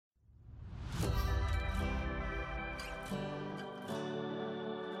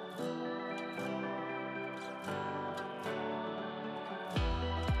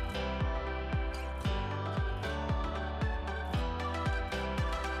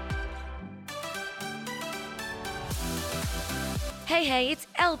Hey, it's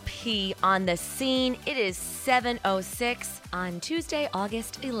LP on the scene. It is 7:06 on Tuesday,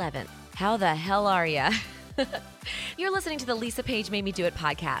 August 11th. How the hell are ya? You're listening to the Lisa Page Made Me Do It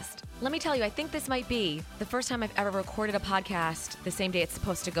podcast. Let me tell you, I think this might be the first time I've ever recorded a podcast the same day it's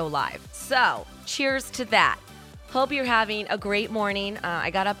supposed to go live. So, cheers to that. Hope you're having a great morning.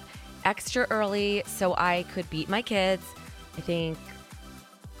 I got up extra early so I could beat my kids. I think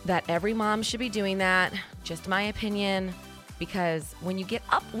that every mom should be doing that. Just my opinion. Because when you get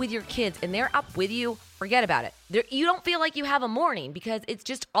up with your kids and they're up with you, forget about it. You don't feel like you have a morning because it's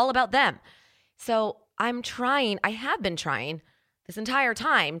just all about them. So I have been trying this entire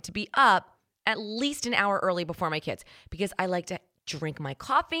time to be up at least an hour early before my kids because I like to drink my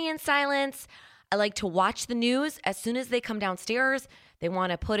coffee in silence. I like to watch the news. As soon as they come downstairs, they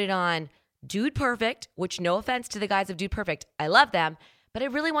want to put it on Dude Perfect, which no offense to the guys of Dude Perfect. I love them, but I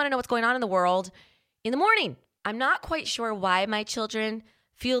really want to know what's going on in the world in the morning. I'm not quite sure why my children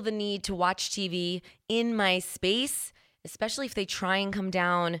feel the need to watch TV in my space, especially if they try and come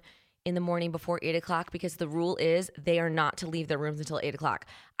down in the morning before 8 o'clock, because the rule is they are not to leave their rooms until 8 o'clock.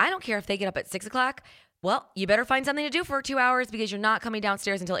 I don't care if they get up at 6 o'clock. Well, you better find something to do for 2 hours because you're not coming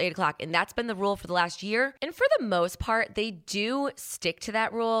downstairs until 8 o'clock. And that's been the rule for the last year. And for the most part, they do stick to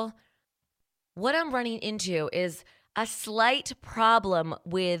that rule. What I'm running into is a slight problem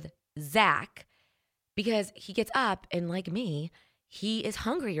with Zach, because he gets up and like me, he is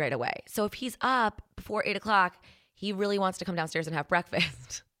hungry right away. So if he's up before 8 o'clock, he really wants to come downstairs and have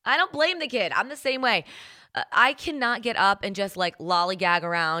breakfast. I don't blame the kid. I'm the same way. I cannot get up and just like lollygag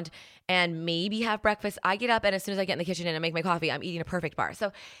around and maybe have breakfast. I get up and as soon as I get in the kitchen and I make my coffee, I'm eating a perfect bar.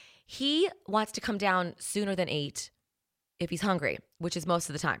 So he wants to come down sooner than 8 if he's hungry, which is most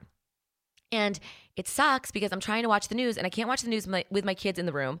of the time. And it sucks because I'm trying to watch the news and I can't watch the news with my kids in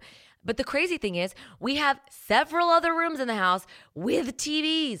the room. But the crazy thing is we have several other rooms in the house with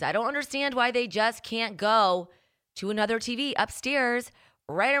TVs. I don't understand why they just can't go to another TV upstairs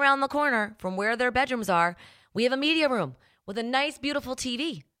right around the corner from where their bedrooms are. We have a media room with a nice, beautiful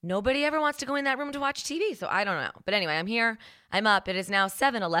TV. Nobody ever wants to go in that room to watch TV. So I don't know. But anyway, I'm here. I'm up. It is now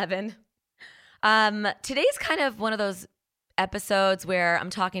 7:11. Today's kind of one of those episodes where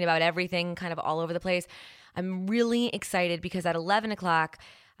I'm talking about everything kind of all over the place. I'm really excited because at 11 o'clock,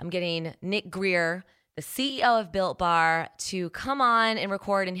 I'm getting Nick Greer, the CEO of Built Bar, to come on and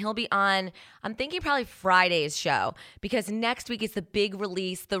record, and he'll be on, I'm thinking probably Friday's show, because next week is the big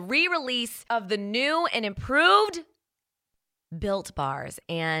release, the re-release of the new and improved Built Bars.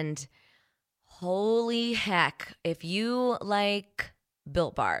 And holy heck, if you like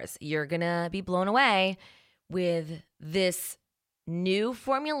Built Bars, you're going to be blown away with this new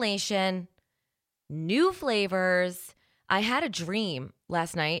formulation, new flavors. I had a dream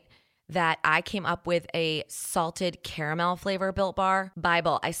last night that I came up with a salted caramel flavor Built Bar.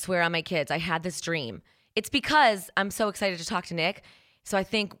 Bible, I swear on my kids, I had this dream. It's because I'm so excited to talk to Nick. So I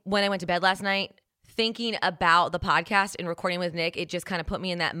think when I went to bed last night, thinking about the podcast and recording with Nick, it just kind of put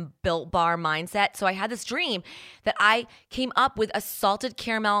me in that Built Bar mindset. So I had this dream that I came up with a salted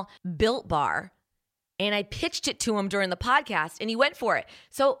caramel Built Bar. And I pitched it to him during the podcast, and he went for it.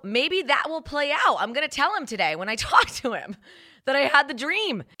 So maybe that will play out. I'm going to tell him today when I talk to him that I had the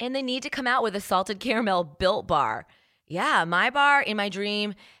dream. And they need to come out with a salted caramel Built Bar. Yeah, my bar in my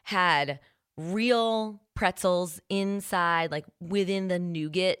dream had real pretzels inside, like within the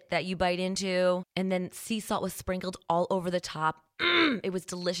nougat that you bite into. And then sea salt was sprinkled all over the top. It was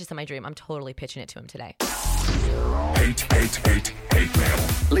delicious in my dream. I'm totally pitching it to him today. Hate mail.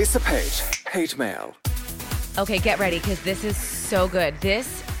 Lisa Page, hate mail. Okay, get ready because this is so good.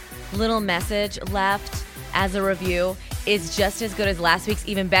 This little message left as a review is just as good as last week's,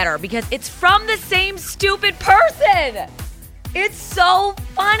 even better, because it's from the same stupid person. It's so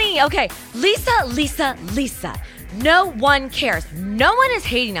funny. Okay, Lisa. No one cares. No one is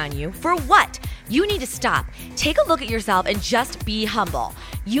hating on you. For what? You need to stop. Take a look at yourself and just be humble.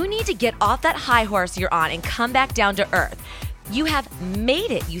 You need to get off that high horse you're on and come back down to earth. You have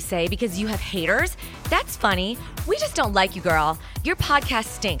made it, you say, because you have haters? That's funny. We just don't like you, girl. Your podcast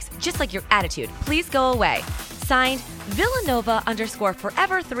stinks, just like your attitude. Please go away. Signed,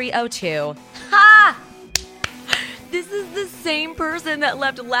 Villanova_forever302. Ha! This is the same person that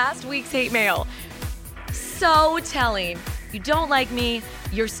left last week's hate mail. So telling. You don't like me,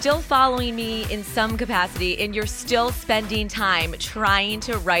 you're still following me in some capacity, and you're still spending time trying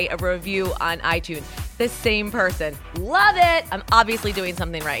to write a review on iTunes. The same person. Love it! I'm obviously doing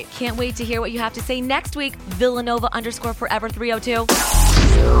something right. Can't wait to hear what you have to say next week, Villanova_forever302.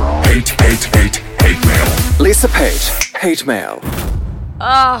 Hate mail. Lisa Page, hate mail.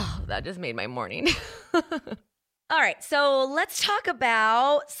 Oh, that just made my morning. All right, so let's talk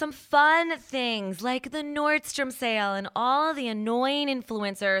about some fun things like the Nordstrom sale and all the annoying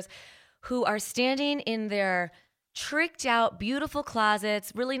influencers who are standing in their tricked out, beautiful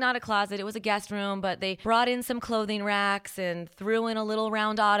closets. Really not a closet, it was a guest room, but they brought in some clothing racks and threw in a little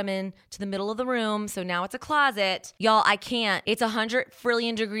round ottoman to the middle of the room. So now it's a closet. Y'all, I can't. It's 100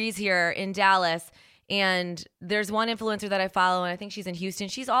 trillion degrees here in Dallas. And there's one influencer that I follow, and I think she's in Houston.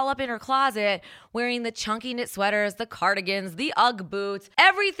 She's all up in her closet wearing the chunky knit sweaters, the cardigans, the Ugg boots,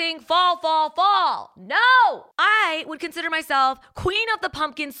 everything fall, fall, fall. No! I would consider myself queen of the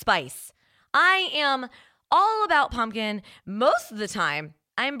pumpkin spice. I am all about pumpkin. Most of the time,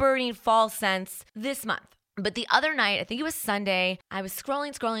 I'm burning fall scents this month. But the other night, I think it was Sunday, I was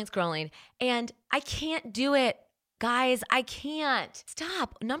scrolling, and I can't do it. Guys, I can't.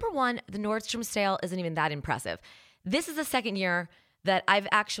 Stop. Number one, the Nordstrom sale isn't even that impressive. This is the second year that I've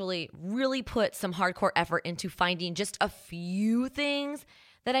actually really put some hardcore effort into finding just a few things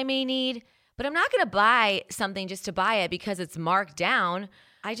that I may need. But I'm not going to buy something just to buy it because it's marked down.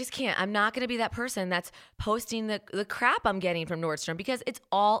 I just can't. I'm not going to be that person that's posting the crap I'm getting from Nordstrom because it's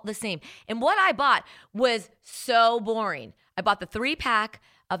all the same. And what I bought was so boring. I bought the 3-pack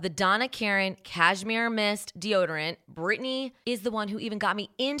of the Donna Karan Cashmere Mist deodorant. Brittany is the one who even got me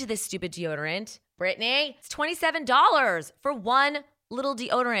into this stupid deodorant. Brittany, it's $27 for one little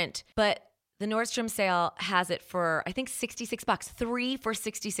deodorant. But the Nordstrom sale has it for, I think, $66. 3 for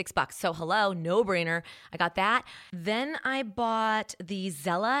 $66. So hello, no brainer. I got that. Then I bought the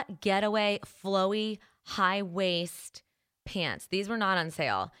Zella Getaway Flowy High Waist Pants. These were not on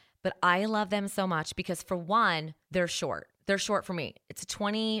sale, but I love them so much because for one, they're short. They're short for me. It's a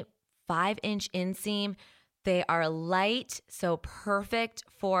 25-inch inseam. They are light, so perfect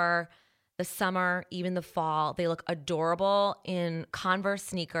for the summer, even the fall. They look adorable in Converse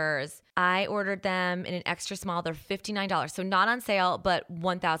sneakers. I ordered them in an extra small. They're $59. So not on sale, but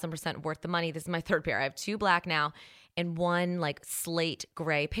 1,000% worth the money. This is my third pair. I have 2 black now and 1 like slate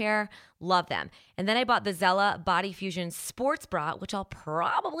gray pair. Love them. And then I bought the Zella Body Fusion sports bra, which I'll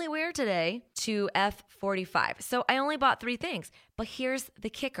probably wear today, to F45. So I only bought 3 things. But here's the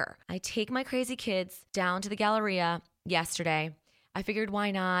kicker. I take my crazy kids down to the Galleria yesterday. I figured,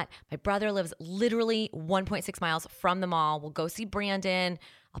 why not? My brother lives literally 1.6 miles from the mall. We'll go see Brandon.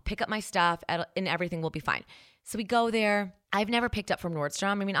 I'll pick up my stuff and everything will be fine. So we go there. I've never picked up from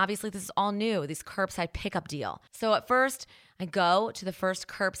Nordstrom. I mean, obviously this is all new, this curbside pickup deal. So at first I go to the first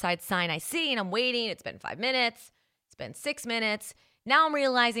curbside sign I see and I'm waiting. It's been 5 minutes. It's been 6 minutes. Now I'm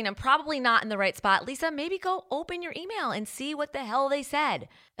realizing I'm probably not in the right spot. Lisa, maybe go open your email and see what the hell they said.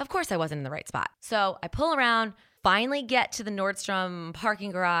 Of course I wasn't in the right spot. So I pull around, finally get to the Nordstrom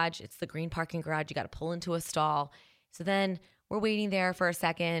parking garage. It's the green parking garage. You got to pull into a stall. So then we're waiting there for a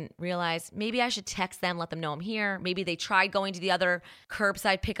second, realize maybe I should text them, let them know I'm here. Maybe they tried going to the other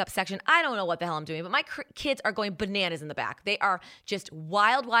curbside pickup section. I don't know what the hell I'm doing, but my kids are going bananas in the back. They are just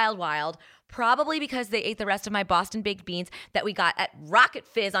wild, probably because they ate the rest of my Boston baked beans that we got at Rocket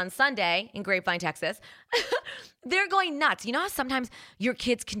Fizz on Sunday in Grapevine, Texas. They're going nuts. You know how sometimes your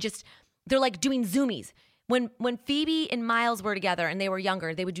kids can just, they're like doing zoomies. When Phoebe and Miles were together and they were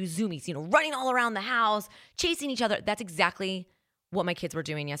younger, they would do zoomies, running all around the house, chasing each other. That's exactly what my kids were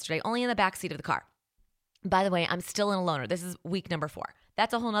doing yesterday, only in the backseat of the car. By the way, I'm still in a loaner. This is week number 4.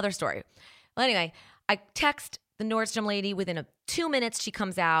 That's a whole nother story. Well, anyway, I text the Nordstrom lady. Within 2 minutes, she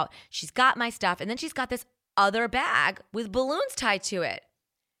comes out. She's got my stuff. And then she's got this other bag with balloons tied to it.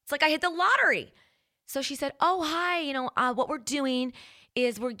 It's like I hit the lottery. So she said, oh, hi, what we're doing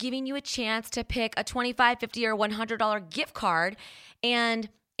is we're giving you a chance to pick a $25, $50, or $100 gift card. And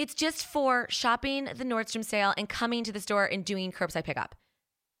it's just for shopping the Nordstrom sale and coming to the store and doing curbside pickup.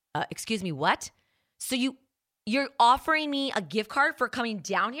 Excuse me, what? So you're offering me a gift card for coming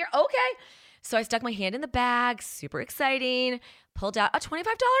down here? Okay. So I stuck my hand in the bag, super exciting, pulled out a $25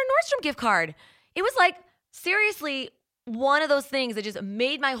 Nordstrom gift card. It was like, seriously, one of those things that just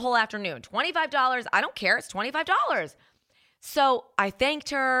made my whole afternoon. $25, I don't care, it's $25. So I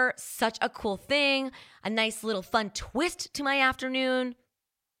thanked her, such a cool thing, a nice little fun twist to my afternoon.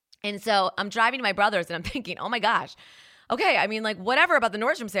 And so I'm driving to my brother's and I'm thinking, oh my gosh, okay, I mean, like whatever about the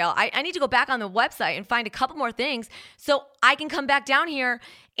Nordstrom sale, I need to go back on the website and find a couple more things so I can come back down here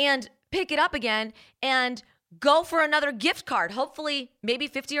and pick it up again and go for another gift card, hopefully maybe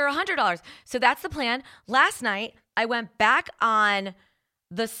 $50 or $100. So that's the plan. Last night, I went back on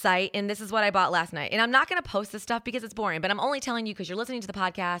the site, and this is what I bought last night. And I'm not going to post this stuff because it's boring, but I'm only telling you because you're listening to the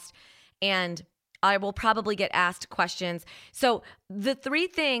podcast, and I will probably get asked questions. So the 3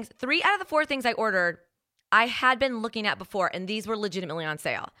 out of the 4 things I ordered, I had been looking at before, and these were legitimately on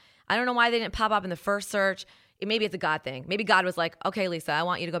sale. I don't know why they didn't pop up in the first search. maybe it's a God thing. Maybe God was like, okay, Lisa, I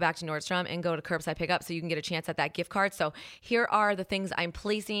want you to go back to Nordstrom and go to curbside pickup so you can get a chance at that gift card. So here are the things I'm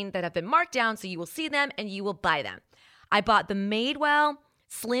placing that have been marked down so you will see them and you will buy them. I bought the Madewell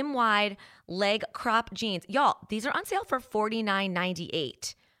slim wide leg crop jeans. Y'all, these are on sale for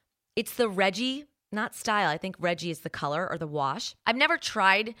 $49.98. It's the Reggie, not style. I think Reggie is the color or the wash. I've never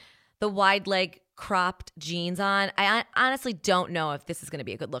tried the wide leg cropped jeans on. I honestly don't know if this is going to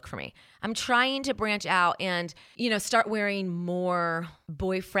be a good look for me. I'm trying to branch out and, start wearing more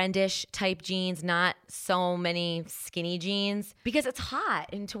boyfriendish type jeans, not so many skinny jeans, because it's hot.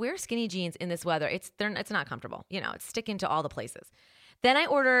 And to wear skinny jeans in this weather, it's not comfortable. It's sticking to all the places. Then I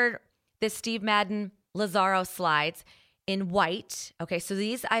ordered this Steve Madden Lazaro slides in white. Okay, so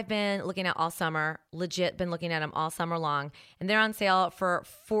these I've been looking at all summer, legit been looking at them all summer long, and they're on sale for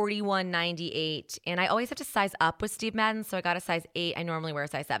 $41.98. And I always have to size up with Steve Madden, so I got a size 8. I normally wear a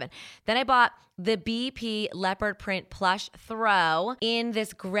size 7. Then I bought the BP leopard print plush throw in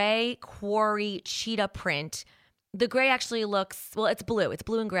this gray quarry cheetah print. The gray actually looks, it's blue. It's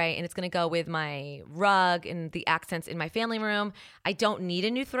blue and gray, and it's going to go with my rug and the accents in my family room. I don't need a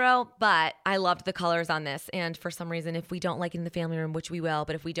new throw, but I loved the colors on this. And for some reason, if we don't like it in the family room, which we will,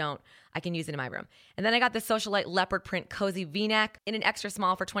 but if we don't, I can use it in my room. And then I got the Socialite leopard print cozy v-neck in an extra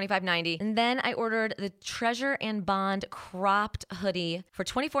small for $25.90. And then I ordered the Treasure and Bond cropped hoodie for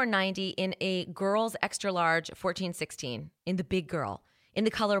 $24.90 in a girls extra large 14-16 in the big girl in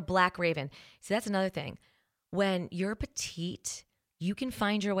the color Black Raven. See, that's another thing. When you're petite, you can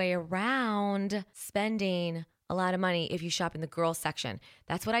find your way around spending a lot of money if you shop in the girls section.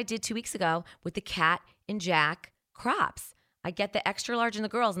 That's what I did 2 weeks ago with the Cat and Jack crops. I get the extra large in the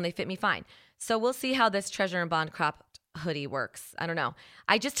girls and they fit me fine. So we'll see how this Treasure and Bond cropped hoodie works. I don't know.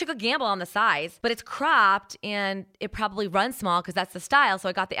 I just took a gamble on the size, but it's cropped and it probably runs small because that's the style. So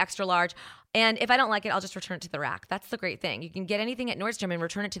I got the extra large. And if I don't like it, I'll just return it to the rack. That's the great thing. You can get anything at Nordstrom and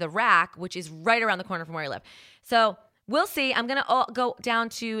return it to the rack, which is right around the corner from where I live. So we'll see. I'm going to go down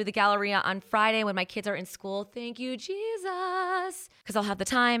to the Galleria on Friday when my kids are in school. Thank you, Jesus. Because I'll have the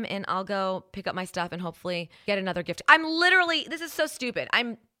time and I'll go pick up my stuff and hopefully get another gift. This is so stupid.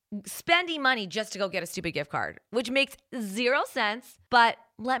 I'm spending money just to go get a stupid gift card, which makes 0 sense. But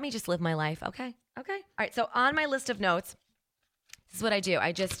let me just live my life. Okay. All right. So on my list of notes, this is what I do.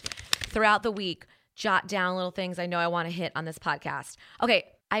 I just, throughout the week, jot down little things I know I want to hit on this podcast. Okay,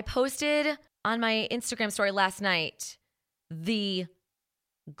 I posted on my Instagram story last night the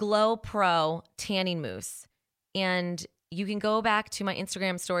Glow Pro tanning mousse. And you can go back to my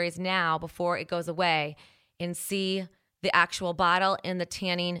Instagram stories now before it goes away and see the actual bottle and the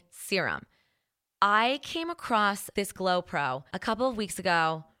tanning serum. I came across this Glow Pro a couple of weeks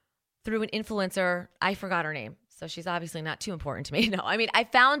ago through an influencer. I forgot her name, so she's obviously not too important to me. No, I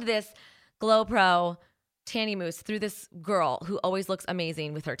found this Glow Pro tanning mousse through this girl who always looks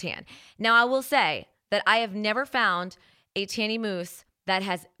amazing with her tan. Now, I will say that I have never found a tanning mousse that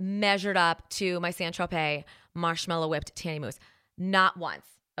has measured up to my Saint Tropez marshmallow whipped tanning mousse. Not once,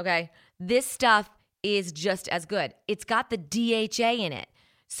 okay? This stuff is just as good. It's got the DHA in it.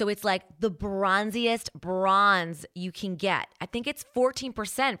 So it's like the bronziest bronze you can get. I think it's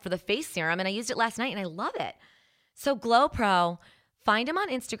 14% for the face serum, and I used it last night, and I love it. So Glow Pro, find them on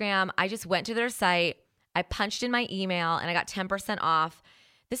Instagram. I just went to their site. I punched in my email, and I got 10% off.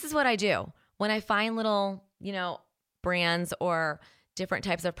 This is what I do. When I find little, brands or different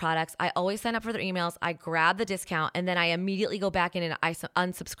types of products, I always sign up for their emails. I grab the discount, and then I immediately go back in and I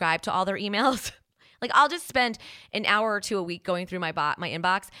unsubscribe to all their emails. Like, I'll just spend an hour or two a week going through my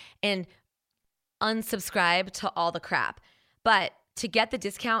inbox and unsubscribe to all the crap. But to get the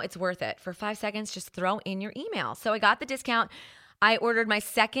discount, it's worth it. For 5 seconds, just throw in your email. So I got the discount. I ordered my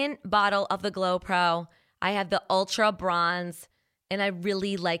second bottle of the Glow Pro. I have the Ultra Bronze, and I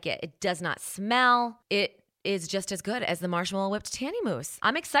really like it. It does not smell. It is just as good as the marshmallow whipped tanning mousse.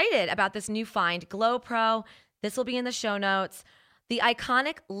 I'm excited about this new find, Glow Pro. This will be in the show notes. The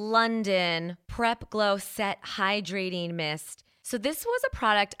iconic London Prep Glow Set Hydrating Mist. So this was a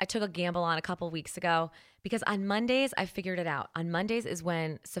product I took a gamble on a couple weeks ago because on Mondays, I figured it out. On Mondays is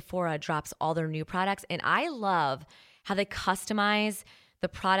when Sephora drops all their new products, and I love how they customize the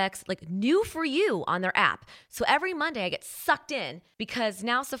products like new for you on their app. So every Monday I get sucked in because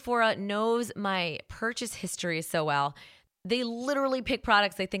now Sephora knows my purchase history so well. They literally pick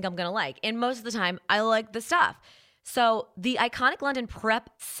products they think I'm going to like. And most of the time I like the stuff. So the iconic London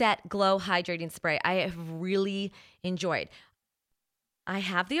Prep Set Glow Hydrating Spray, I have really enjoyed. I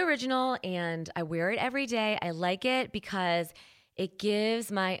have the original and I wear it every day. I like it because it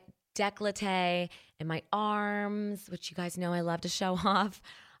gives my décolleté and my arms, which you guys know I love to show off,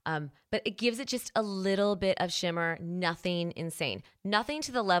 But it gives it just a little bit of shimmer, nothing insane. Nothing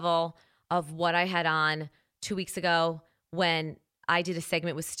to the level of what I had on 2 weeks ago when I did a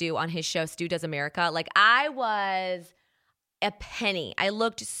segment with Stu on his show, Stu Does America. Like, I was a penny. I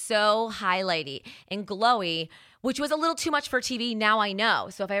looked so highlighty and glowy, which was a little too much for TV. Now I know.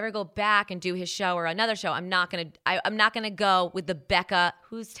 So if I ever go back and do his show or another show, I'm not gonna go with the Becca.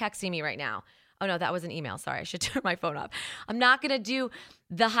 Who's texting me right now? Oh no, that was an email. Sorry, I should turn my phone off. I'm not gonna do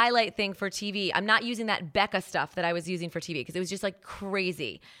the highlight thing for TV. I'm not using that Becca stuff that I was using for TV because it was just like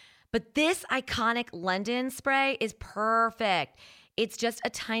crazy. But this iconic London spray is perfect. It's just a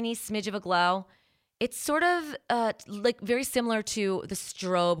tiny smidge of a glow. It's sort of like very similar to the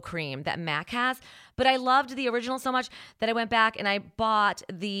strobe cream that MAC has, but I loved the original so much that I went back and I bought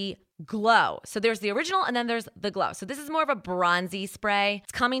the glow. So there's the original and then there's the glow. So this is more of a bronzy spray.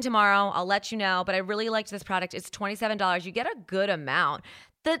 It's coming tomorrow. I'll let you know, but I really liked this product. It's $27. You get a good amount.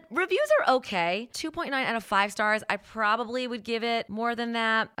 The reviews are okay. 2.9 out of 5 stars. I probably would give it more than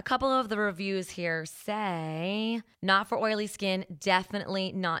that. A couple of the reviews here say, not for oily skin,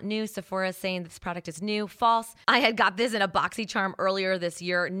 definitely not new. Sephora is saying this product is new. False. I had got this in a BoxyCharm earlier this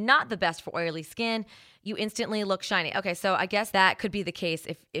year. Not the best for oily skin. You instantly look shiny. Okay, so I guess that could be the case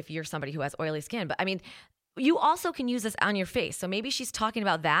if you're somebody who has oily skin. But I mean, you also can use this on your face. So maybe she's talking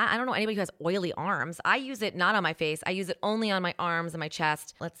about that. I don't know anybody who has oily arms. I use it not on my face. I use it only on my arms and my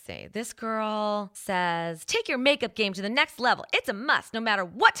chest. Let's see. This girl says, take your makeup game to the next level. It's a must, no matter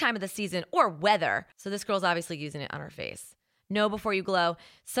what time of the season or weather. So this girl's obviously using it on her face. Know before you glow.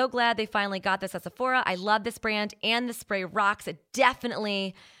 So glad they finally got this at Sephora. I love this brand and the spray rocks. It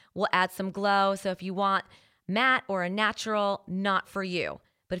definitely will add some glow. So if you want matte or a natural, not for you.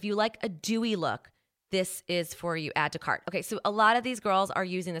 But if you like a dewy look, this is for you. Add to cart. Okay, so a lot of these girls are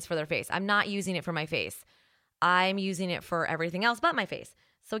using this for their face. I'm not using it for my face. I'm using it for everything else but my face.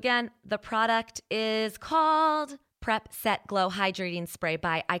 So again, the product is called Prep Set Glow Hydrating Spray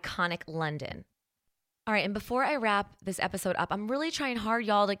by Iconic London. All right, and before I wrap this episode up, I'm really trying hard,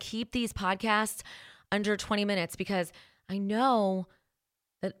 y'all, to keep these podcasts under 20 minutes because I know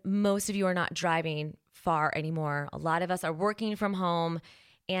that most of you are not driving far anymore. A lot of us are working from home,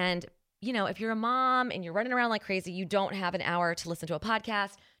 and you know, if you're a mom and you're running around like crazy, you don't have an hour to listen to a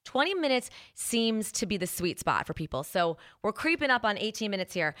podcast. 20 minutes seems to be the sweet spot for people. So we're creeping up on 18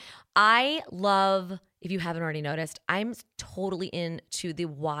 minutes here. I love, if you haven't already noticed, I'm totally into the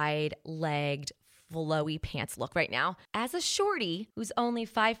wide-legged, flowy pants look right now. As a shorty who's only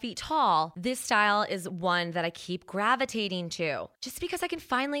 5 feet tall, this style is one that I keep gravitating to. Just because I can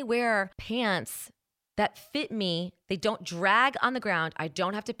finally wear pants that fit me. They don't drag on the ground. I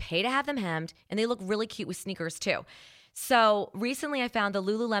don't have to pay to have them hemmed, and they look really cute with sneakers too. So recently I found the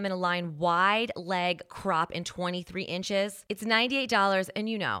Lululemon Align wide leg crop in 23 inches. It's $98, and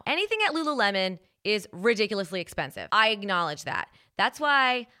you know, anything at Lululemon is ridiculously expensive. I acknowledge that. That's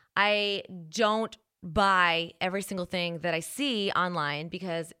why I don't buy every single thing that I see online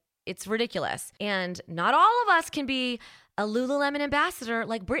because it's ridiculous. And not all of us can be a Lululemon ambassador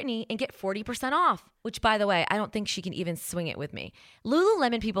like Brittany and get 40% off, which by the way, I don't think she can even swing it with me.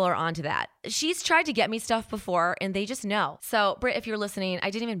 Lululemon people are onto that. She's tried to get me stuff before and they just know. So Britt, if you're listening, I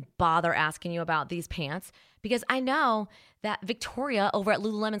didn't even bother asking you about these pants because I know that Victoria over at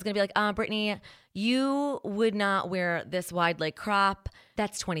Lululemon is going to be like, Brittany, you would not wear this wide leg crop.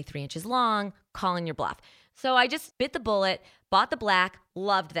 That's 23 inches long, calling your bluff. So I just bit the bullet, bought the black,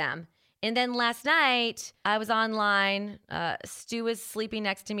 loved them. And then last night, I was online. Stu was sleeping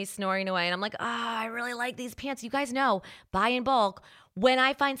next to me, snoring away. And I'm like, I really like these pants. You guys know, buy in bulk. When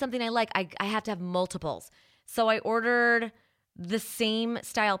I find something I like, I have to have multiples. So I ordered the same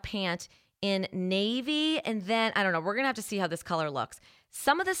style pant in navy. And then, I don't know, we're going to have to see how this color looks.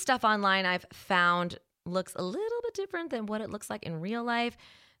 Some of the stuff online I've found looks a little bit different than what it looks like in real life.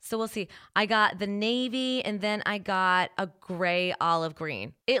 So we'll see. I got the navy and then I got a gray olive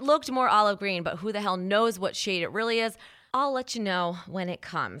green. It looked more olive green, but who the hell knows what shade it really is? I'll let you know when it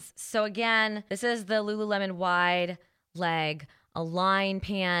comes. So again, this is the Lululemon wide leg Align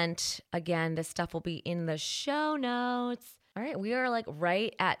pant. Again, this stuff will be in the show notes. All right, we are like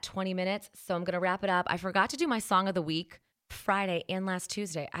right at 20 minutes. So I'm going to wrap it up. I forgot to do my song of the week Friday and last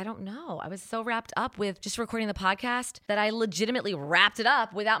Tuesday. I don't know. I was so wrapped up with just recording the podcast that I legitimately wrapped it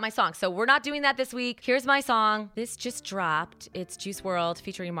up without my song. So we're not doing that this week. Here's my song. This just dropped. It's Juice WRLD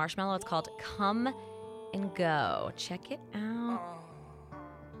featuring Marshmello. It's called Come and Go. Check it out.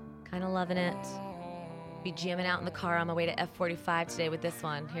 Kind of loving it. Be jamming out in the car on my way to F45 today with this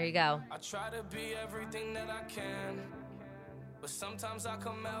one. Here you go. I try to be everything that I can, but sometimes I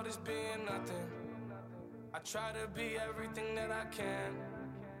come out as being nothing. I try to be everything that I can,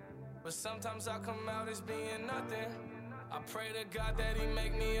 But sometimes I come out as being nothing. I pray to God that he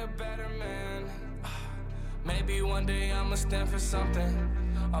make me a better man. Maybe one day I'ma stand for something.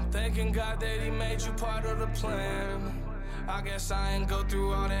 I'm thanking God that he made you part of the plan. I guess I ain't go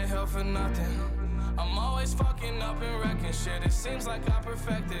through all that hell for nothing. I'm always fucking up and wrecking shit. It seems like I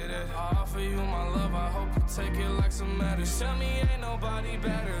perfected it. I offer you my love, I hope you take it like some medicine. Tell me ain't nobody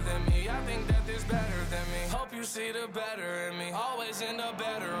better than me. I think that there's better than me. Hope you see the better in me. Always end up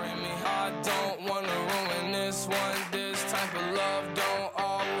better in me. I don't wanna ruin this one. This type of love don't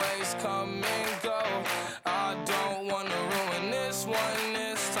always come and go. I don't wanna ruin this one.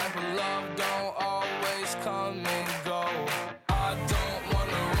 This type of love don't always come and go. I don't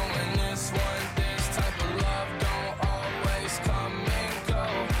wanna ruin this one. This type of love don't always come and go.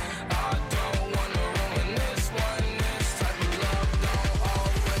 I don't wanna ruin this one. This type of love don't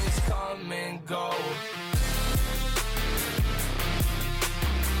always come and go.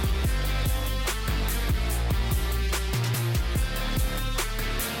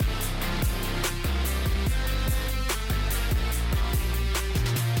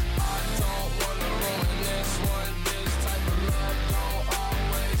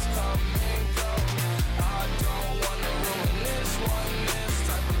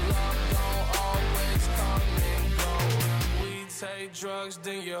 Take drugs,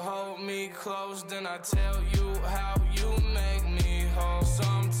 then you hold me close. Then I tell you how you make me whole.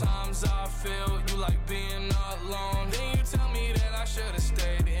 Sometimes I feel you like being alone. Then you tell me that I should've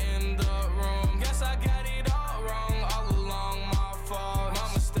stayed in the room. Guess I got it all wrong, all along my fault.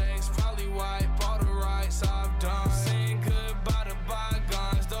 My mistakes probably wipe all the rights I've done. Saying goodbye to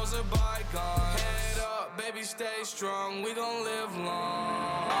bygones, those are bygones. Head up, baby, stay strong, we gon' live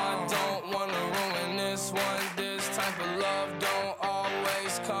long. I don't wanna ruin this one. This type of love don't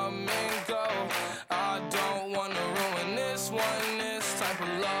always come and go. I don't wanna ruin this one. This type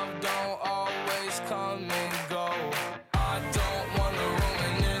of love don't always come and go. I don't wanna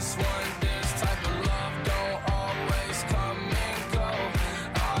ruin this one. This type of love don't always come and go.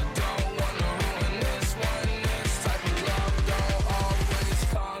 I don't wanna ruin this one. This type of love don't always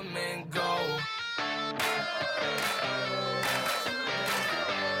come and go.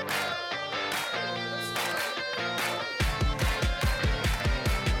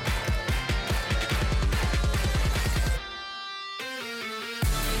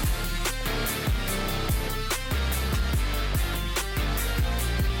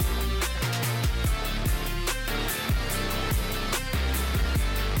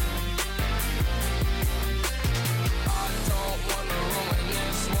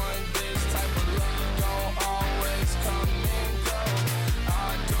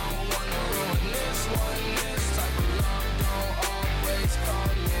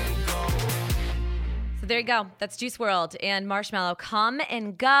 There you go. That's Juice WRLD and Marshmello. Come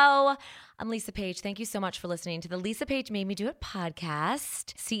and go. I'm Lisa Page. Thank you so much for listening to the Lisa Page Made Me Do It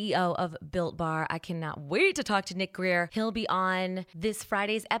podcast. CEO of Built Bar. I cannot wait to talk to Nick Greer. He'll be on this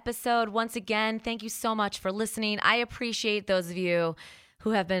Friday's episode. Once again, thank you so much for listening. I appreciate those of you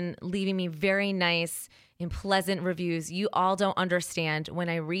who have been leaving me very nice and pleasant reviews. You all don't understand. When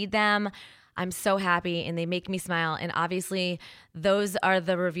I read them, I'm so happy and they make me smile. And obviously, those are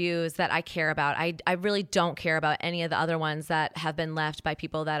the reviews that I care about. I really don't care about any of the other ones that have been left by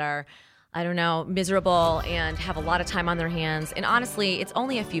people that are, I don't know, miserable and have a lot of time on their hands. And honestly, it's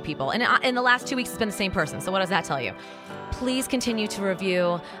only a few people. And in the last 2 weeks, it's been the same person. So what does that tell you? Please continue to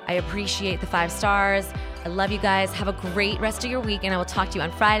review. I appreciate the 5 stars. I love you guys. Have a great rest of your week. And I will talk to you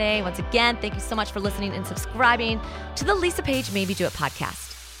on Friday. Once again, thank you so much for listening and subscribing to the Lisa Page Made Me Do It podcast.